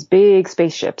like these big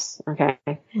spaceships, okay,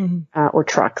 or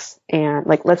trucks. And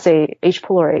like, let's say H.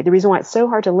 pylori, the reason why it's so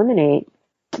hard to eliminate,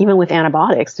 even with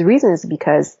antibiotics, the reason is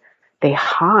because they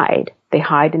hide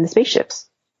in the spaceships.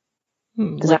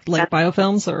 Like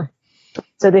biofilms or?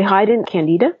 So they hide in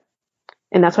Candida.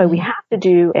 And that's why we have to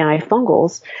do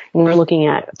antifungals when we're looking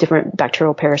at different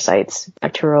bacterial parasites,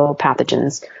 bacterial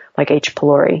pathogens like H.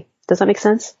 pylori. Does that make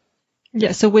sense?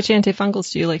 Yeah. So which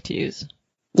antifungals do you like to use?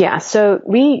 Yeah. So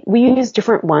we use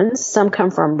different ones. Some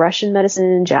come from Russian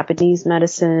medicine, Japanese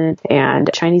medicine, and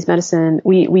Chinese medicine.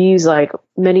 We use like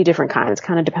many different kinds.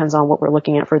 Kind of depends on what we're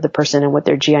looking at for the person and what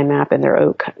their GI map and their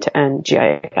OAK and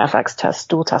GI-FX test,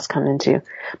 stool tests come into.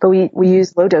 But we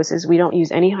use low doses. We don't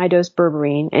use any high dose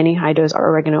berberine, any high dose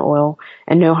oregano oil,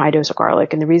 and no high dose of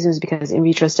garlic. And the reason is because in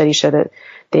vitro studies show that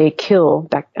they kill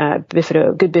good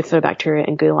bifidobacteria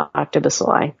and good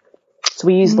lactobacilli. So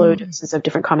we use low doses of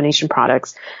different combination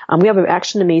products. We have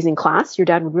actually an amazing class. Your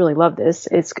dad would really love this.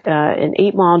 It's an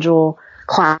 8-module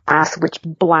class which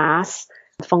blasts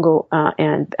fungal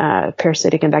and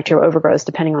parasitic and bacterial overgrowths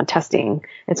depending on testing.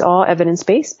 It's all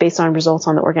evidence-based based on results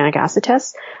on the organic acid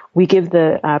tests. We give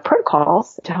the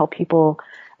protocols to help people,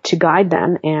 to guide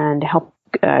them and help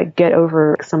get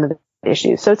over some of the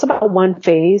issues. So it's about one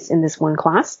phase in this one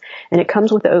class, and it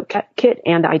comes with the OAK kit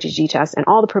and the IgG test and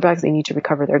all the probiotics they need to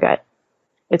recover their gut.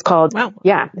 It's called,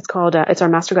 it's our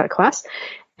Master Gut class,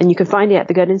 and you can find it at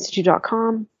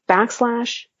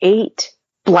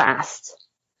thegutinstitute.com/8blast,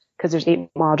 because there's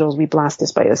 8 modules. We blast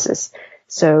dysbiosis.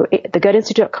 So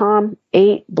thegutinstitute.com,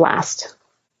 8blast.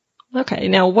 Okay.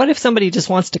 Now, what if somebody just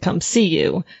wants to come see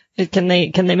you? Can they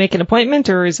make an appointment,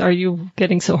 or are you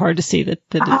getting so hard to see that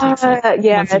it takes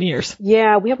months and years?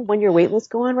 Yeah, we have a 1-year wait list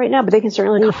going right now, but they can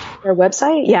certainly come to our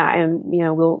website. Yeah, and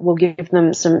we'll give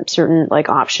them some certain like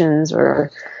options,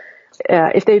 or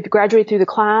if they graduate through the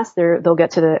class, they'll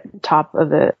get to the top of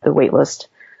the wait list.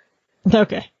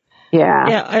 Okay. Yeah.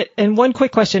 Yeah. And one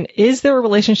quick question: is there a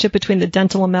relationship between the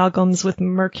dental amalgams with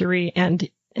mercury and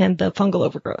the fungal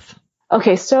overgrowth?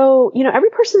 Okay, so, every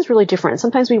person is really different.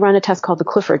 Sometimes we run a test called the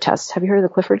Clifford test. Have you heard of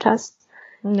the Clifford test?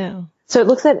 No. So it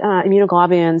looks at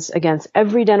immunoglobulins against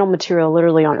every dental material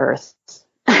literally on Earth.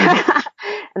 And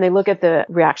they look at the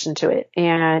reaction to it.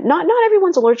 And not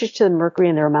everyone's allergic to the mercury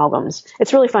in their amalgams.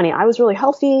 It's really funny. I was really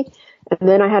healthy, and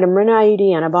then I had a Mirena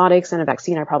IUD, antibiotics, and a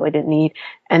vaccine I probably didn't need.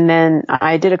 And then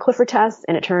I did a Clifford test,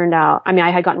 and it turned out, I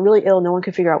had gotten really ill. No one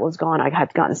could figure out what was going on. I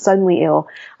had gotten suddenly ill.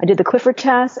 I did the Clifford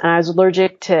test, and I was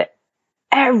allergic to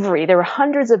there were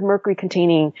hundreds of mercury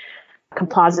containing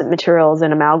composite materials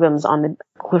and amalgams on the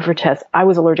Clifford test. I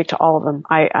was allergic to all of them.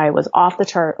 I was off the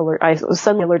chart. I was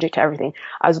suddenly allergic to everything.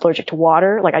 I was allergic to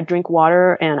water. Like, I drink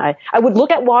water, and I would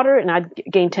look at water and I'd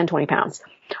gain 10, 20 pounds.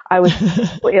 I was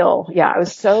so ill. Yeah, I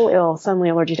was so ill, suddenly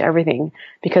allergic to everything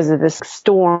because of this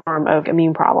storm of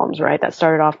immune problems, right? That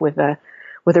started off with a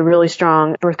really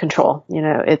strong birth control.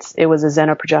 It was a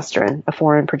xenoprogesterone, a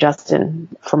foreign progestin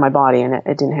for my body, and it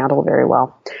didn't handle very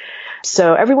well.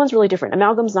 So everyone's really different.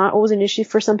 Amalgam's not always an issue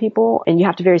for some people, and you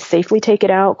have to very safely take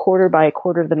it out quarter by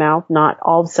quarter of the mouth, not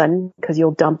all of a sudden, because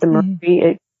you'll dump the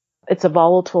mercury. It's a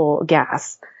volatile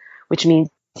gas, which means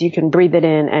you can breathe it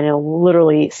in and it'll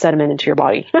literally sediment into your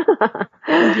body.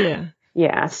 Yeah.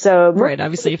 Yeah. So right.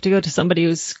 Obviously, you have to go to somebody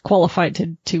who's qualified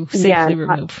to safely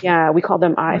remove. Yeah. We call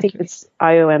them, I think it's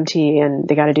IOMT, and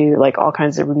they got to do like all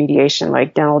kinds of remediation,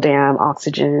 like dental dam,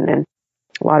 oxygen, and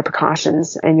a lot of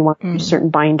precautions. And you want certain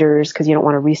binders because you don't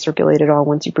want to recirculate it all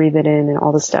once you breathe it in and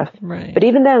all this stuff. Right. But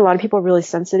even then, a lot of people are really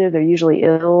sensitive. They're usually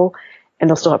ill, and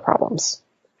they'll still have problems.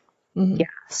 Yeah.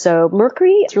 So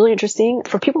mercury, it's really interesting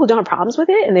for people who don't have problems with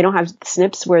it and they don't have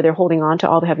SNPs where they're holding on to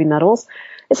all the heavy metals.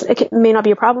 It may not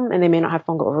be a problem, and they may not have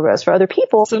fungal overgrowth. For other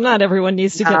people, so not everyone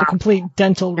needs to get a complete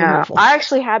dental removal. I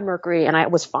actually had mercury, and I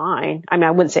was fine.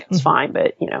 I wouldn't say it was fine,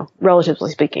 but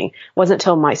relatively speaking, it wasn't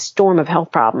until my storm of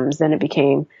health problems then it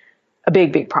became a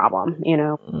big, big problem.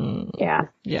 Yeah.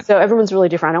 So everyone's really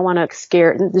different. I don't want to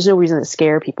scare. There's no reason to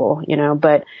scare people,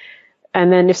 but. And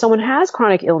then if someone has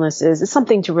chronic illnesses, it's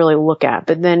something to really look at.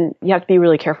 But then you have to be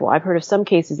really careful. I've heard of some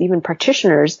cases, even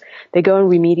practitioners, they go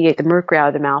and remediate the mercury out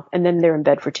of the mouth, and then they're in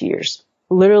bed for 2 years.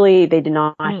 Literally, they did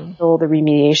not handle the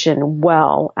remediation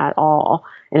well at all.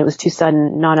 And it was too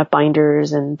sudden, not enough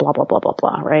binders, and blah, blah, blah, blah,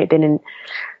 blah, right? They didn't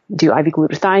do IV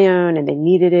glutathione, and they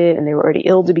needed it, and they were already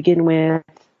ill to begin with.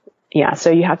 Yeah, so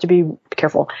you have to be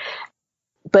careful.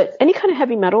 But any kind of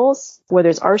heavy metals, whether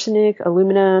it's arsenic,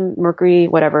 aluminum, mercury,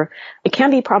 whatever, it can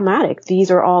be problematic.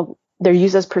 They're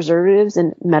used as preservatives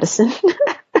in medicine.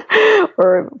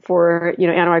 or for,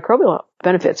 antimicrobial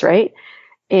benefits, right?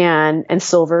 And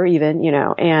silver even,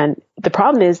 and the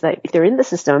problem is that if they're in the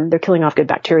system, they're killing off good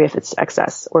bacteria if it's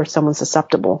excess or if someone's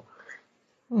susceptible.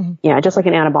 Mm-hmm. Yeah, just like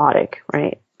an antibiotic,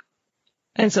 right?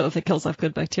 And so if it kills off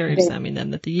good bacteria, does that mean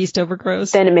then that the yeast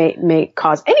overgrows? Then it may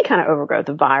cause any kind of overgrowth,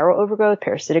 the viral overgrowth,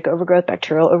 parasitic overgrowth,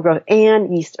 bacterial overgrowth,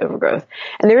 and yeast overgrowth.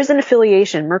 And there is an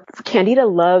affiliation. Candida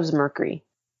loves mercury.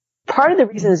 Part of the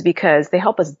reason is because they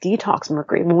help us detox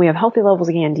mercury. When we have healthy levels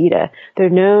of Candida, they're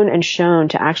known and shown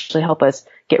to actually help us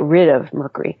get rid of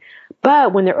mercury.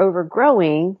 But when they're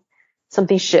overgrowing,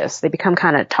 something shifts. They become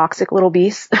kind of toxic little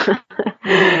beasts.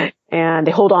 And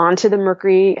they hold on to the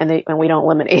mercury and we don't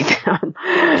eliminate them.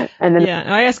 And then, yeah,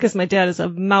 I ask because my dad is a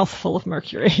mouthful of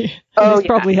mercury. Oh, he's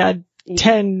probably had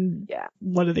 10,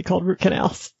 what are they called, root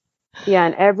canals. Yeah,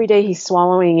 and every day he's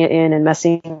swallowing it in and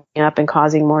messing up and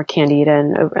causing more candida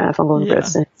and fungal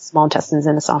overgrowths in small intestines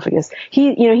and esophagus.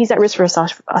 He's at risk for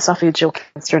esophageal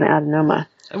cancer and adenoma.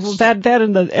 Well, that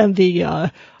and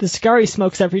the cigar he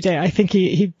smokes every day. I think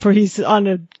he's on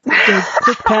a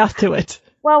quick path to it.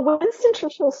 Well, Winston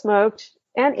Churchill smoked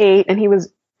and ate, and he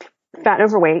was fat and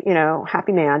overweight,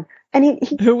 happy man. And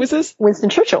he who was this? Winston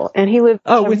Churchill, and he lived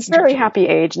a very happy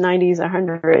age, 90s,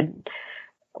 100,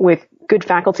 with good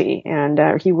faculty,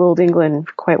 and he ruled England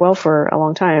quite well for a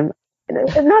long time.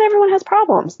 Not everyone has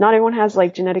problems. Not everyone has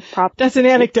like genetic problems. That's an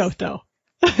anecdote, though.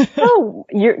 Oh,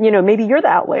 maybe you're the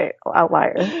outlier.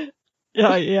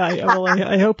 Yeah. Well,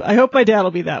 I hope my dad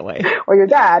will be that way. Or your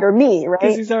dad, or me, right?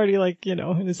 Because he's already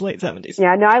in his late 70s.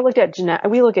 Yeah. No,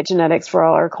 we look at genetics for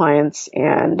all our clients,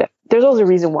 and there's always a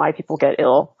reason why people get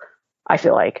ill. I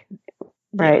feel like,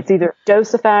 right? It's either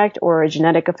dose effect or a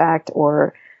genetic effect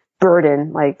or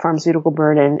burden, like pharmaceutical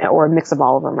burden, or a mix of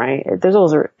all of them, right? There's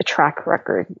always a track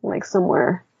record, like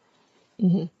somewhere.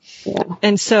 Mm-hmm. Yeah.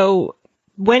 And so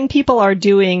when people are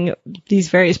doing these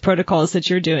various protocols that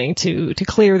you're doing to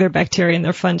clear their bacteria and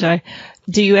their fungi,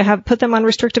 do you put them on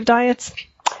restrictive diets?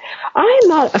 I'm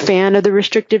not a fan of the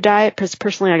restrictive diet because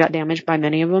personally I got damaged by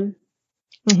many of them.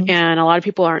 Mm-hmm. And a lot of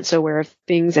people aren't so aware of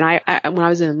things. And I, when I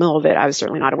was in the middle of it, I was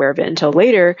certainly not aware of it until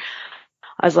later.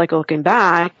 I was like, looking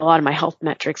back, a lot of my health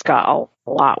metrics got a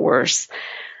lot worse.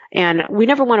 And we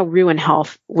never want to ruin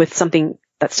health with something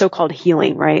that's so-called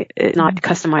healing, right? It's not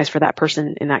customized for that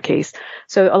person in that case.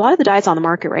 So a lot of the diets on the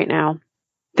market right now,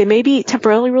 they may be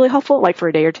temporarily really helpful, like for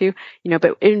a day or two,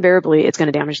 but invariably it's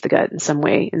going to damage the gut in some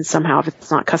way and somehow if it's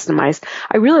not customized.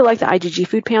 I really like the IgG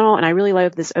food panel, and I really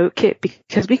love this oat kit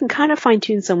because we can kind of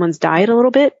fine-tune someone's diet a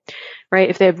little bit, right?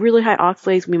 If they have really high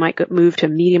oxalates, we might move to a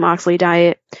medium oxalate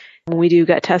diet. When we do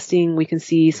gut testing, we can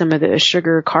see some of the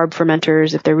sugar carb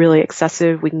fermenters. If they're really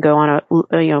excessive, we can go on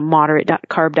a moderate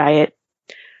carb diet.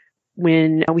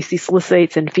 When we see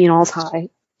salicylates and phenols high,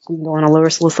 we can go on a lower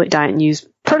salicylate diet and use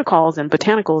protocols and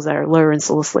botanicals that are lower in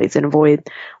salicylates and avoid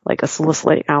like a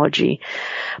salicylate allergy.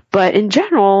 But in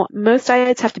general, most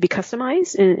diets have to be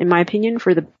customized, in my opinion,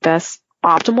 for the best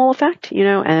optimal effect,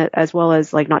 and as well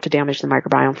as like not to damage the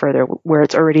microbiome further where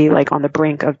it's already like on the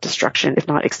brink of destruction, if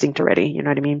not extinct already. You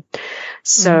know what I mean?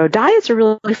 So diets are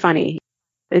really funny.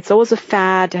 It's always a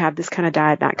fad to have this kind of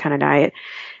diet, that kind of diet.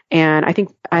 And I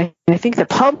think the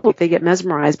public, they get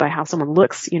mesmerized by how someone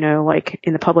looks, like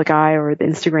in the public eye or the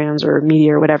Instagrams or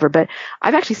media or whatever. But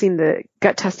I've actually seen the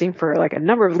gut testing for like a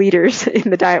number of leaders in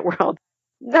the diet world.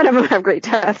 None of them have great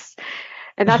tests.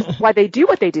 And that's why they do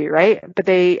what they do, right? But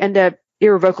they end up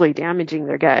irrevocably damaging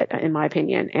their gut, in my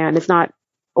opinion. And it's not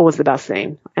always the best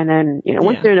thing. And then,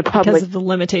 once they're in a public. Because of the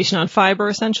limitation on fiber,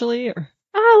 essentially? Or?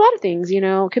 A lot of things,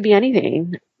 it could be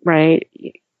anything, right?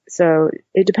 So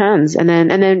it depends. And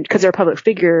then because they're a public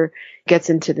figure, gets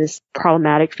into this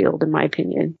problematic field, in my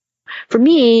opinion. For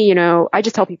me, I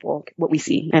just tell people what we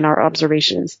see and our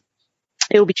observations.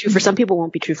 It will be true for some people,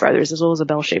 won't be true for others. There's always a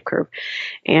bell-shaped curve.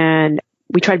 And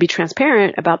we try to be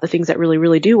transparent about the things that really,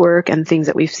 really do work and things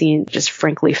that we've seen just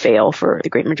frankly fail for the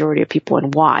great majority of people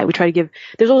and why. We try to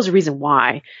there's always a reason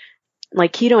why.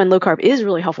 Like keto and low carb is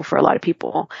really helpful for a lot of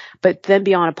people, but then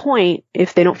beyond a point,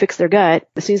 if they don't fix their gut,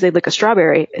 as soon as they lick a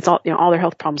strawberry, it's all their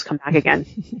health problems come back again.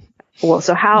 Well,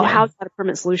 so how's that a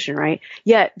permanent solution, right?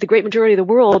 Yet the great majority of the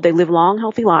world, they live long,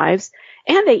 healthy lives,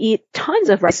 and they eat tons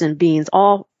of rice and beans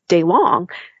all day long.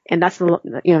 And that's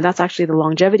that's actually the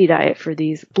longevity diet for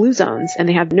these blue zones, and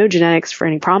they have no genetics for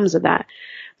any problems with that.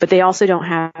 But they also don't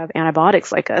have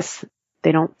antibiotics like us.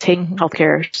 They don't take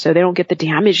healthcare, so they don't get the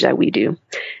damage that we do.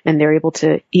 And they're able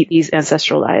to eat these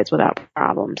ancestral diets without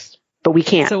problems. But we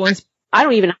can't. So I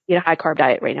don't even eat a high carb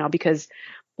diet right now because,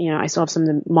 I still have some of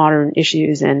the modern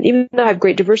issues. And even though I have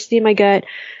great diversity in my gut,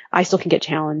 I still can get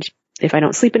challenged if I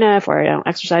don't sleep enough or I don't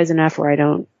exercise enough or I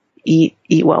don't eat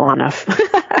well enough.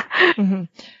 Mm-hmm.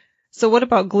 So what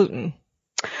about gluten?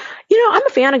 I'm a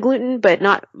fan of gluten, but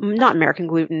not American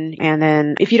gluten. And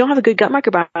then if you don't have a good gut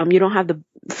microbiome, you don't have the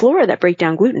flora that break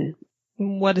down gluten.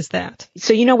 What is that?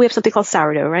 So we have something called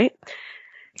sourdough, right?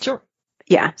 Sure.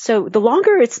 Yeah. So the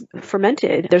longer it's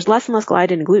fermented, there's less and less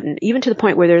gliadin in gluten, even to the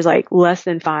point where there's like less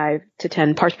than 5 to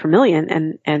 10 parts per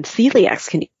million, and celiacs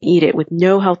can eat it with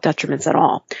no health detriments at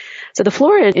all. So the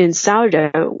flora in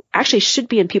sourdough actually should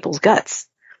be in people's guts.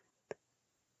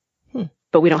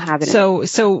 But we don't have it.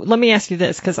 So let me ask you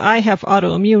this, because I have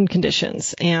autoimmune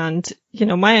conditions, and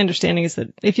my understanding is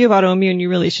that if you have autoimmune, you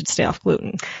really should stay off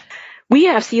gluten. We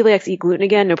have celiacs eat gluten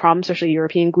again, no problem, especially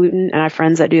European gluten, and I have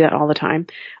friends that do that all the time.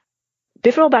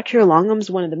 Bifidobacterium longum is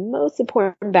one of the most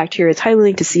important bacteria. It's highly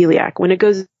linked to celiac. When it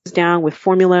goes down with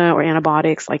formula or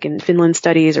antibiotics, like in Finland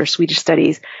studies or Swedish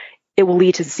studies, it will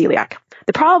lead to celiac.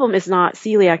 The problem is not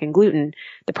celiac and gluten.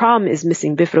 The problem is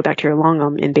missing Bifidobacterium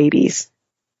longum in babies.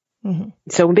 Mm-hmm.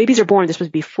 So when babies are born, they're supposed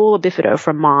to be full of bifido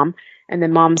from mom, and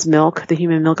then mom's milk, the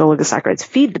human milk oligosaccharides,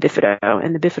 feed the bifido,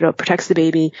 and the bifido protects the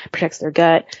baby, protects their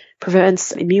gut,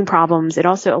 prevents immune problems. It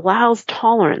also allows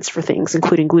tolerance for things,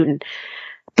 including gluten.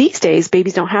 These days,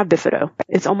 babies don't have bifido.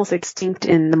 It's almost extinct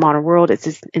in the modern world.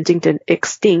 It's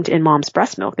extinct in mom's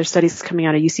breast milk. There's studies coming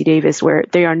out of UC Davis where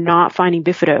they are not finding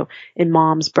bifido in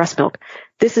mom's breast milk.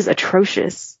 This is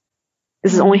atrocious.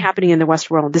 This is only happening in the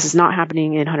Western world. This is not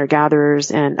happening in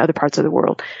hunter-gatherers and other parts of the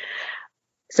world.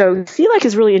 So celiac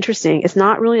is really interesting. It's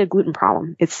not really a gluten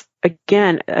problem. It's,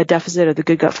 again, a deficit of the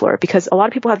good gut flora, because a lot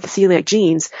of people have the celiac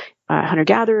genes,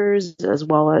 hunter-gatherers, as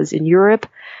well as in Europe.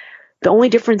 The only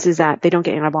difference is that they don't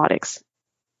get antibiotics.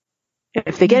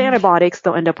 If they get antibiotics,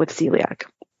 they'll end up with celiac.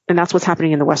 And that's what's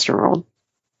happening in the Western world.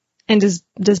 And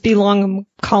does B. longum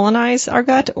colonize our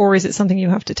gut, or is it something you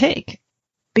have to take?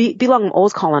 B. longum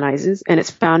always colonizes, and it's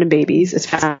found in babies, it's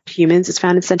found in humans, it's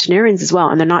found in centenarians as well,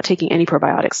 and they're not taking any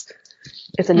probiotics.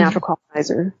 It's a natural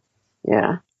colonizer.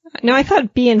 Yeah. No, I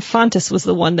thought B. infantis was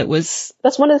the one that was...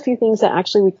 That's one of the few things that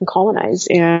actually we can colonize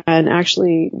and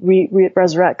actually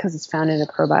resurrect, because it's found in a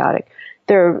probiotic.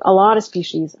 There are a lot of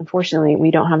species, unfortunately,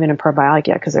 we don't have in a probiotic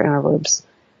yet because they're anaerobes.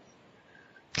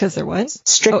 Because they're what?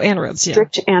 Anaerobes, yeah.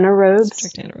 Strict anaerobes.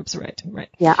 Strict anaerobes, right.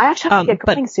 Yeah, I actually have to get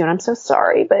going soon. I'm so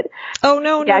sorry, but... Oh,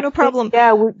 no problem.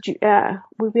 Yeah,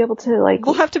 we'd be able to,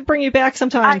 We'll have to bring you back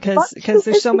sometime, because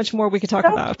there's so much more we could talk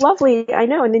about. Lovely, I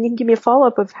know, and then you can give me a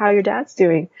follow-up of how your dad's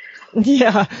doing.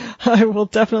 Yeah, I will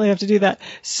definitely have to do that.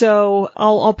 So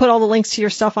I'll put all the links to your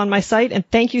stuff on my site, and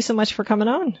thank you so much for coming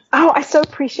on. Oh, I so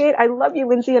appreciate it. I love you,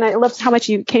 Lindsay, and I love how much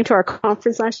you came to our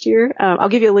conference last year. I'll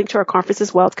give you a link to our conference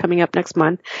as well. It's coming up next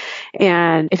month.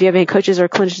 And if you have any coaches or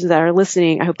clinicians that are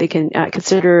listening, I hope they can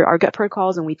consider our gut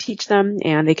protocols, and we teach them,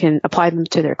 and they can apply them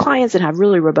to their clients and have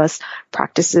really robust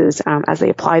practices as they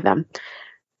apply them.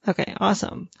 Okay,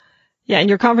 awesome. Yeah, and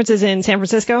your conference is in San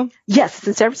Francisco? Yes, it's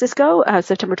in San Francisco,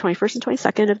 September 21st and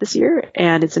 22nd of this year,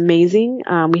 and it's amazing.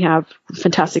 We have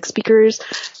fantastic speakers.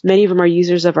 Many of them are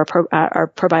users of our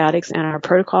probiotics and our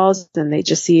protocols, and they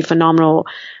just see phenomenal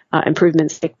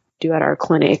improvements they do at our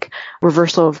clinic.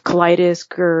 Reversal of colitis,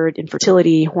 GERD,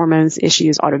 infertility, hormones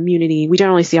issues, autoimmunity. We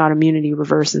generally see autoimmunity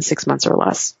reverse in 6 months or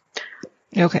less.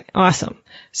 Okay, awesome.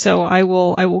 So I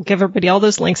will give everybody all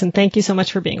those links, and thank you so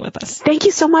much for being with us. Thank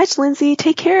you so much, Lindsay.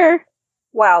 Take care.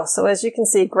 Wow, so as you can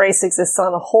see, Grace exists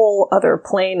on a whole other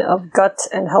plane of gut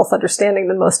and health understanding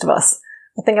than most of us.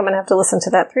 I think I'm going to have to listen to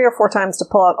that 3 or 4 times to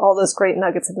pull out all those great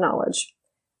nuggets of knowledge.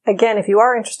 Again, if you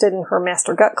are interested in her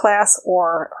Master Gut class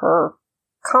or her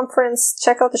conference,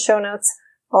 check out the show notes.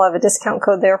 I'll have a discount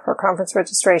code there for conference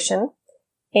registration.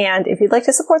 And if you'd like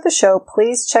to support the show,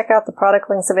 please check out the product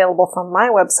links available from my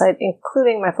website,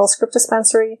 including my full script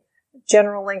dispensary,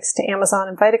 general links to Amazon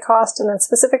and VitaCost, and then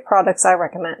specific products I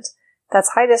recommend.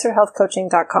 That's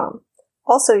highdeserthealthcoaching.com.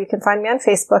 Also, you can find me on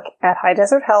Facebook at High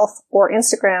Desert Health or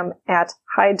Instagram at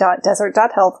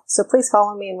high.desert.health, so please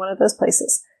follow me in one of those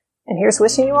places. And here's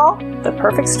wishing you all the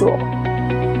perfect stool.